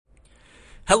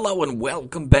Hello and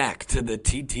welcome back to the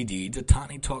TTD, the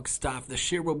Tani Talk Staff, the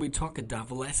shir where we talk a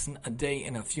daf lesson a day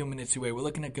in a few minutes away. We're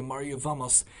looking at Gemara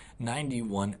Yevamos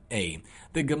 91a.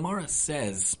 The Gemara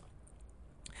says,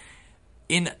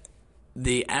 in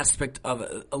the aspect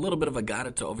of a little bit of a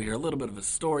gadata over here, a little bit of a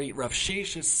story, Rav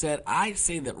Sheshes said, I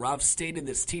say that Rav stated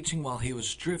this teaching while he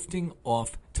was drifting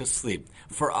off to sleep.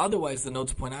 For otherwise, the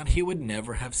notes point out, he would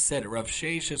never have said it. Rav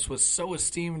Sheshes was so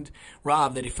esteemed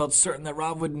Rav that he felt certain that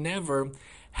Rav would never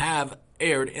have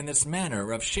erred in this manner.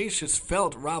 Rav Sheshes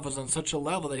felt Rav was on such a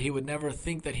level that he would never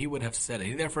think that he would have said it.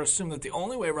 He therefore assumed that the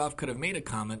only way Rav could have made a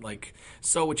comment like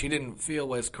so, which he didn't feel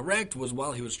was correct, was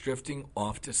while he was drifting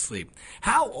off to sleep.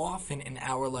 How often in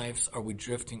our lives are we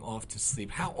drifting off to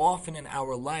sleep? How often in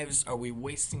our lives are we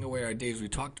wasting away our days? We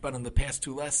talked about in the past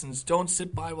two lessons, don't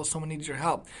sit by while someone needs your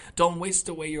help. Don't waste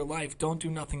away your life. Don't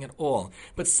do nothing at all.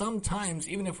 But sometimes,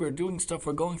 even if we're doing stuff,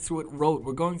 we're going through it rote.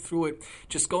 We're going through it,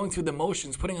 just going through the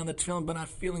motions, putting on the tefillin, but not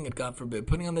feeling it, God forbid.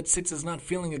 Putting on the tzitzis, not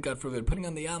feeling it, God forbid. Putting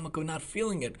on the yarmulke, not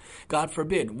feeling it, God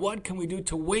forbid. What can we do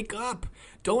to wake up?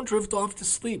 Don't drift off to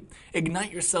sleep.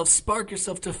 Ignite yourself, spark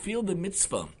yourself to feel the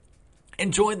mitzvah.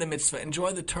 Enjoy the mitzvah.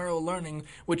 Enjoy the Torah learning,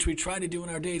 which we try to do in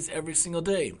our days every single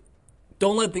day.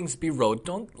 Don't let things be rote.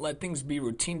 Don't let things be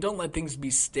routine. Don't let things be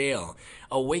stale.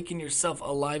 Awaken yourself,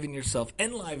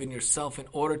 enliven yourself in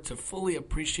order to fully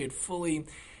appreciate, fully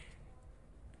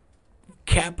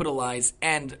capitalize,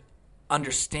 and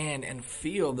understand and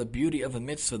feel the beauty of a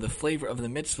mitzvah, the flavor of the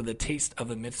mitzvah, the taste of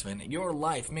a mitzvah. In your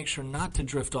life, make sure not to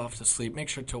drift off to sleep. Make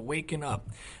sure to waken up,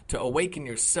 to awaken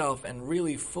yourself and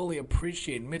really fully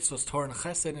appreciate mitzvahs, Torah, and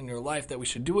chesed in your life that we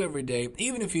should do every day,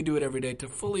 even if you do it every day, to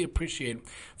fully appreciate,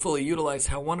 fully utilize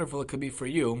how wonderful it could be for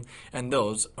you and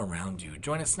those around you.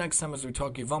 Join us next time as we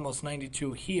talk Yevamos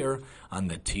 92 here on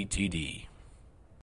the TTD.